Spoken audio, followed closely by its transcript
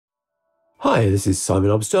Hi, this is Simon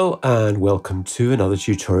Obstell and welcome to another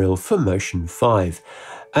tutorial for Motion 5.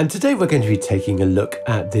 And today we're going to be taking a look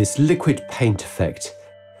at this liquid paint effect.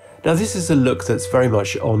 Now this is a look that's very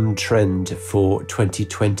much on trend for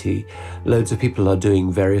 2020. Loads of people are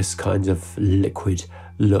doing various kinds of liquid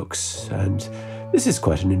looks and this is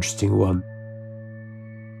quite an interesting one.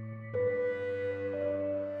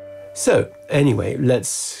 So anyway,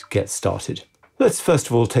 let's get started. Let's first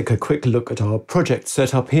of all take a quick look at our project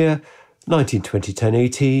setup here. 1920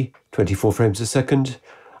 1080, 24 frames a second.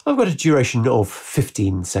 I've got a duration of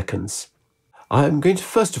 15 seconds. I'm going to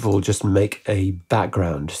first of all just make a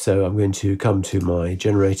background. So I'm going to come to my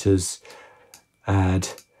generators, add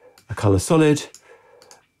a color solid,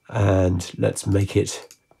 and let's make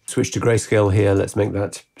it switch to grayscale here. Let's make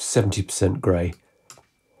that 70% gray.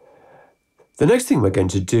 The next thing we're going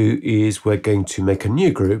to do is we're going to make a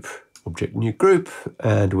new group, object new group,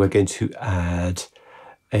 and we're going to add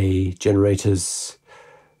a generator's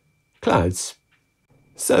clouds.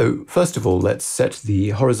 So first of all, let's set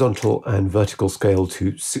the horizontal and vertical scale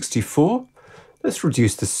to 64. Let's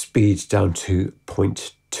reduce the speed down to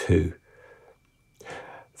 0.2.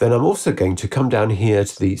 Then I'm also going to come down here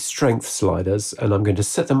to the strength sliders and I'm going to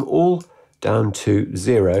set them all down to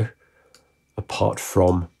 0 apart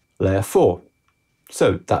from layer 4.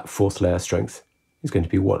 So that fourth layer strength is going to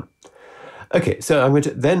be 1. Okay, so I'm going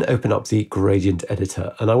to then open up the gradient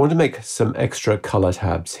editor and I want to make some extra color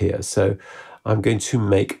tabs here. So I'm going to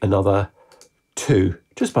make another 2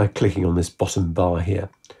 just by clicking on this bottom bar here.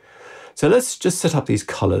 So let's just set up these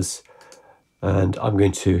colors and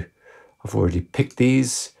I've already picked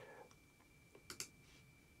these.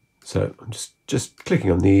 So I'm just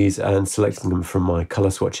clicking on these and selecting them from my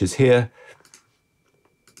color swatches here.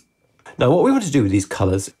 Now what we want to do with these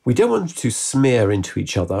colours, we don't want them to smear into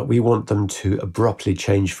each other, we want them to abruptly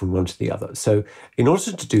change from one to the other. So in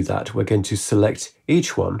order to do that, we're going to select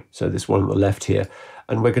each one, so this one on the left here,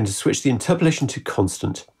 and we're going to switch the interpolation to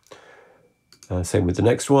constant. Same with the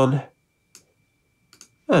next one,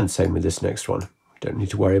 and same with this next one. Don't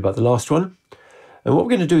need to worry about the last one. And what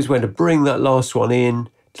we're going to do is we're going to bring that last one in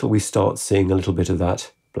till we start seeing a little bit of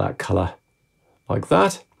that black colour, like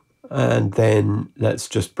that. And then let's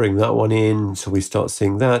just bring that one in so we start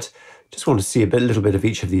seeing that. Just want to see a little bit of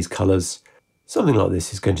each of these colours. Something like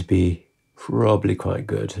this is going to be probably quite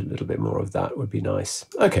good. A little bit more of that would be nice.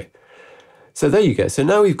 Okay, so there you go. So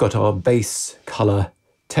now we've got our base colour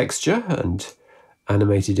texture and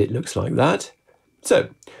animated it looks like that. So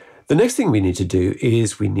the next thing we need to do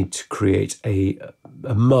is we need to create a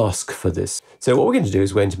mask for this. So what we're going to do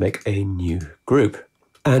is we're going to make a new group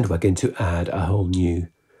and we're going to add a whole new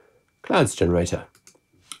clouds generator.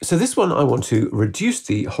 So this one I want to reduce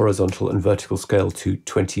the horizontal and vertical scale to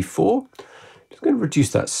 24. Just going to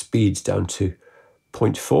reduce that speed down to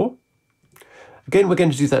 0.4. Again, we're going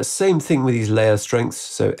to do that same thing with these layer strengths.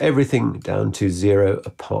 So everything down to 0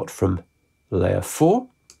 apart from layer 4.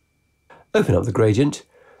 Open up the gradient.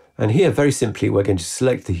 And here, very simply, we're going to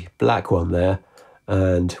select the black one there.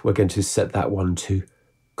 And we're going to set that one to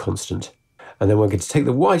constant. And then we're going to take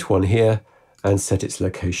the white one here and set its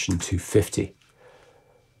location to 50.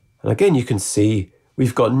 And again, you can see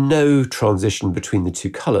we've got no transition between the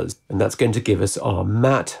two colors, and that's going to give us our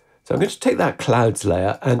matte. So I'm going to take that clouds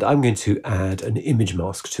layer and I'm going to add an image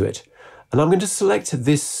mask to it. And I'm going to select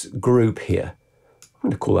this group here. I'm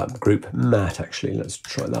going to call that group matte, actually. Let's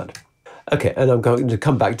try that. Okay, and I'm going to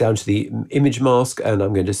come back down to the image mask and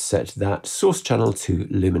I'm going to set that source channel to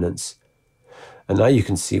luminance. And now you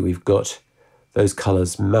can see we've got those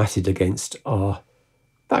colours matted against our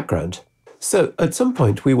background. So at some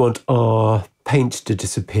point we want our paint to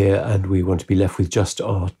disappear and we want to be left with just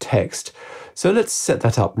our text. So let's set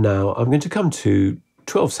that up now. I'm going to come to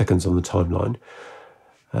 12 seconds on the timeline.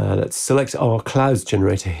 Let's select our clouds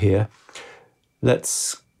generator here.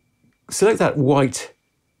 Let's select that white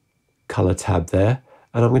colour tab there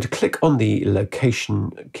and I'm going to click on the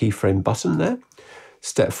location keyframe button there.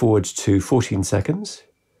 Step forward to 14 seconds.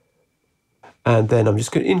 And then I'm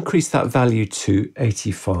just going to increase that value to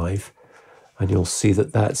 85. And you'll see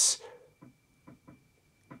that that's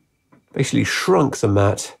basically shrunk the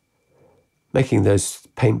matte, making those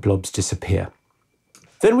paint blobs disappear.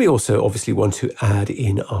 Then we also obviously want to add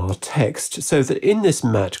in our text so that in this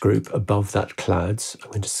matte group above that clouds,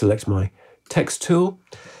 I'm going to select my text tool.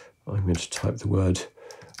 I'm going to type the word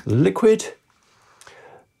liquid.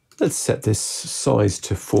 Let's set this size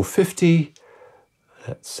to 450.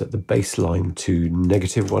 Let's set the baseline to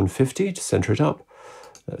 -150 to center it up.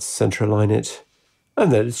 Let's center align it.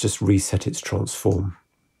 And then let's just reset its transform.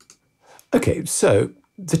 Okay, so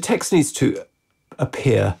the text needs to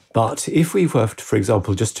appear. But if we were, for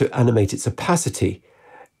example, just to animate its opacity,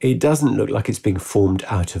 it doesn't look like it's being formed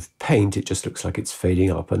out of paint. It just looks like it's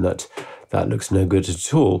fading up, and that looks no good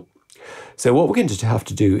at all. So what we're going to have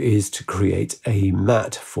to do is to create a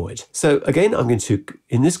matte for it. So again,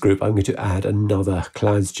 in this group, I'm going to add another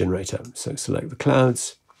clouds generator. So select the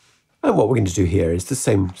clouds. And what we're going to do here is the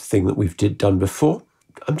same thing that we've done before.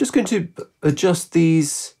 I'm just going to adjust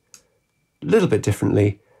these a little bit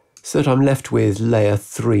differently so that I'm left with layer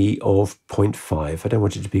 3 of 0.5. I don't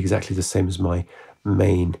want it to be exactly the same as my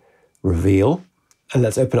main reveal. And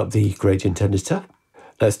let's open up the gradient editor.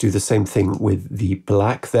 Let's do the same thing with the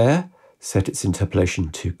black there. Set its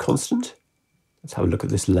interpolation to constant. Let's have a look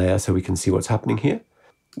at this layer so we can see what's happening here.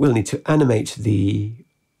 We'll need to animate the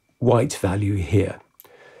white value here.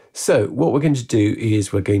 So what we're going to do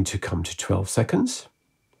is we're going to come to 12 seconds,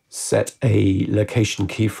 set a location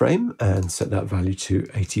keyframe and set that value to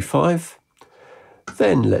 85.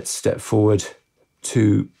 Then let's step forward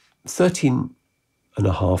to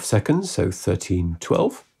 13.5 seconds, so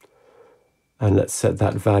 13:12. And let's set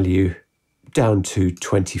that value down to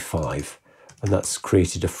 25. And that's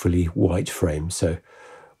created a fully white frame. So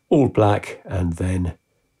all black, and then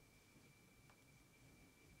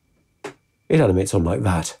it animates on like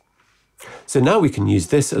that. So now we can use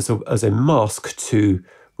this as a mask to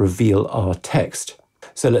reveal our text.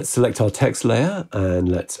 So let's select our text layer and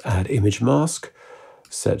let's add image mask.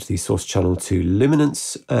 Set the source channel to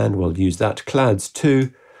luminance, and we'll use that clouds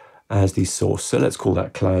 2 as the source. So let's call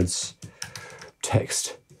that clouds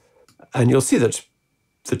text. And you'll see that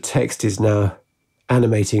the text is now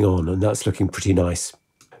animating on, and that's looking pretty nice.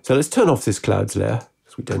 So let's turn off this clouds layer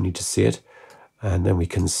because we don't need to see it. And then we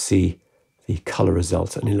can see the color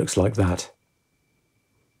result, and it looks like that.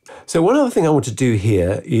 So one other thing I want to do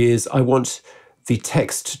here is I want the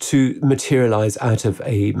text to materialize out of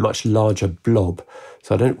a much larger blob.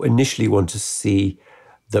 So I don't initially want to see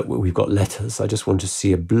that we've got letters. I just want to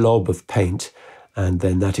see a blob of paint, and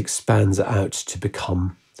then that expands out to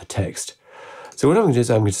become the text. So what I'm going to do is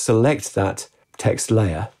I'm going to select that text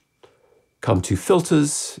layer, come to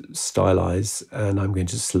filters, stylize, and I'm going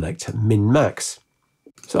to select min max.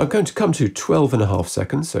 So I'm going to come to 12.5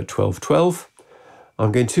 seconds, so 12:12.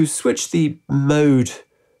 I'm going to switch the mode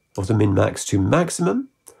of the min max to maximum.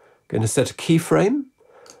 I'm going to set a keyframe.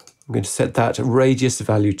 I'm going to set that radius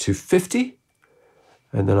value to 50.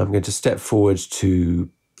 And then I'm going to step forward to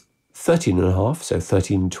 13.5, so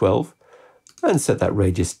 13:12, and set that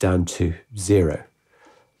radius down to 0.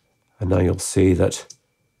 And now you'll see that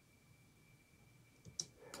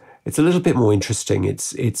it's a little bit more interesting.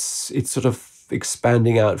 It's sort of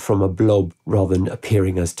expanding out from a blob rather than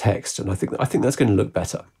appearing as text, and I think that's going to look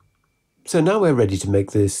better. So now we're ready to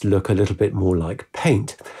make this look a little bit more like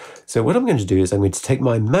paint. So what I'm going to do is I'm going to take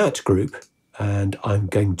my matte group and I'm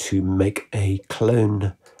going to make a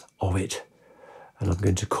clone of it. And I'm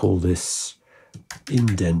going to call this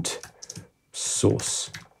indent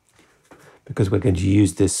source because we're going to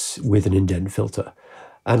use this with an indent filter.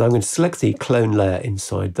 And I'm going to select the clone layer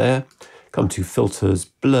inside there, come to filters,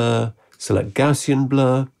 blur, select Gaussian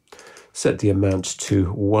blur, set the amount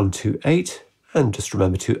to 1:8, and just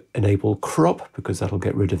remember to enable crop because that'll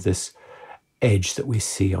get rid of this edge that we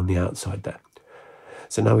see on the outside there.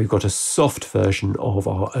 So now we've got a soft version of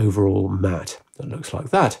our overall matte that looks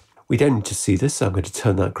like that. We don't need to see this, so I'm going to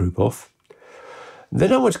turn that group off.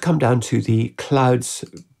 Then I want to come down to the clouds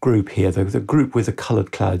group here, the group with the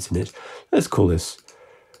colored clouds in it. Let's call this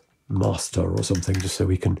master or something, just so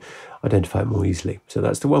we can identify it more easily. So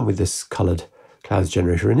that's the one with this colored clouds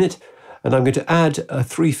generator in it. And I'm going to add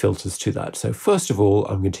 3 filters to that. So first of all,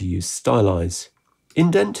 I'm going to use stylize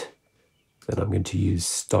indent. Then I'm going to use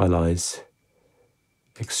stylize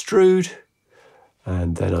extrude.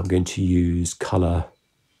 And then I'm going to use color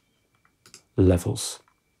levels.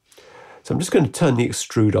 So I'm just going to turn the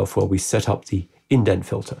extrude off while we set up the indent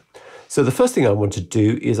filter. So the first thing I want to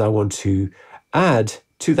do is I want to add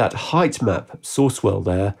to that height map source well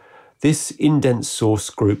there, this indent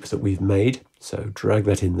source group that we've made. So drag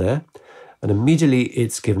that in there. And immediately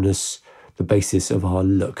it's given us the basis of our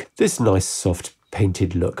look, this nice soft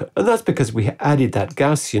painted look. And that's because we added that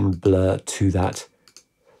Gaussian blur to that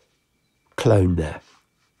clone there.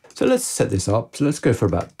 So let's set this up. So let's go for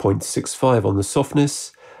about 0.65 on the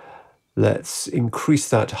softness. Let's increase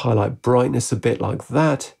that highlight brightness a bit like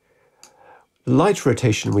that. Light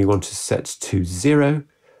rotation we want to set to 0.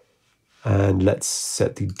 And let's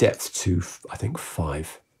set the depth to, I think,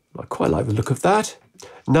 5. I quite like the look of that.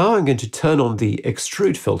 Now I'm going to turn on the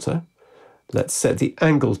extrude filter. Let's set the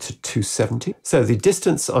angle to 270. So the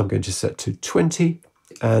distance I'm going to set to 20.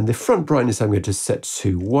 And the front brightness I'm going to set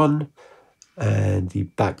to 1. and the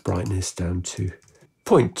back brightness down to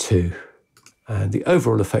 0.2. And the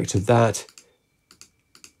overall effect of that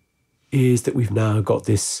is that we've now got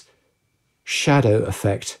this shadow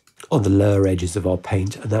effect on the lower edges of our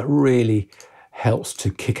paint, and that really helps to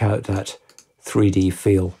kick out that 3D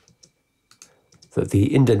feel that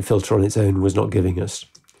the indent filter on its own was not giving us.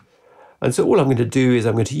 And so all I'm going to do is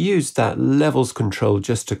I'm going to use that levels control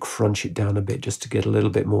just to crunch it down a bit, just to get a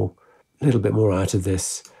little bit more out of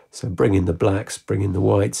this. So bring in the blacks, bring in the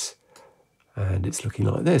whites, and it's looking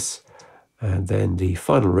like this. And then the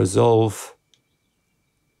final resolve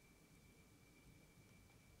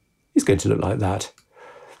is going to look like that.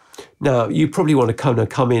 Now, you probably want to kind of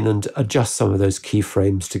come in and adjust some of those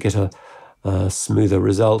keyframes to get a smoother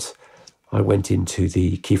result. I went into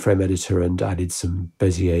the keyframe editor and added some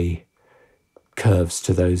Bezier curves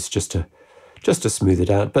to those just to smooth it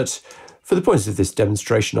out. But for the points of this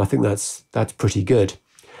demonstration, I think that's pretty good.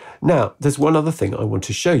 Now, there's one other thing I want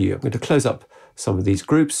to show you. I'm going to close up some of these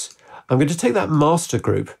groups. I'm going to take that master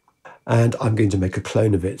group and I'm going to make a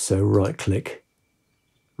clone of it. So right-click,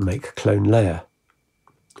 make clone layer.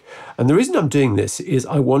 And the reason I'm doing this is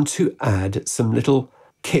I want to add some little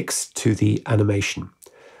kicks to the animation.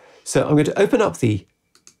 So I'm going to open up the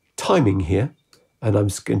timing here, and I'm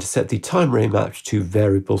going to set the time remap to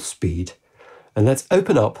variable speed. And let's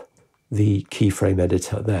open up the keyframe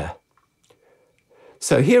editor there.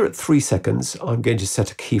 So here at 3 seconds, I'm going to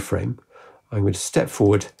set a keyframe. I'm going to step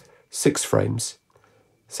forward 6 frames,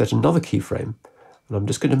 set another keyframe, and I'm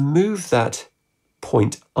just going to move that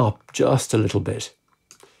point up just a little bit.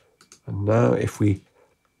 And now if we,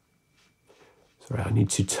 sorry, I need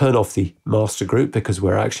to turn off the master group because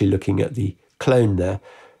we're actually looking at the clone there.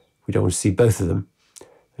 We don't want to see both of them.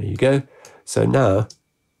 There you go. So now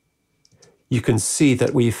you can see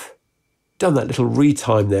that we've done that little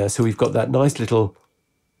retime there. So we've got that nice little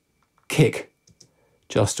kick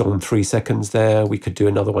just on 3 seconds there. We could do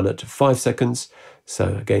another one at 5 seconds.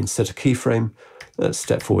 So again, set a keyframe, let's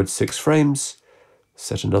step forward 6 frames,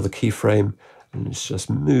 set another keyframe, and let's just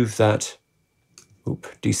move that. Oop,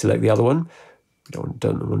 deselect the other one. We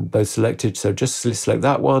don't want both selected, so just select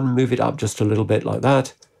that one, move it up just a little bit like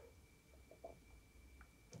that.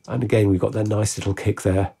 And again, we've got that nice little kick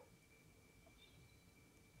there.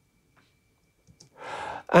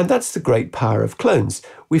 And that's the great power of clones.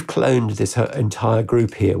 We've cloned this entire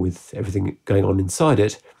group here with everything going on inside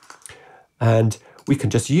it. And we can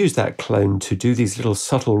just use that clone to do these little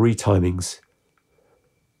subtle retimings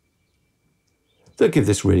that give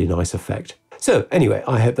this really nice effect. So anyway,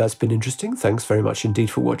 I hope that's been interesting. Thanks very much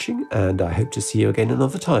indeed for watching, and I hope to see you again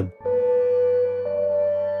another time.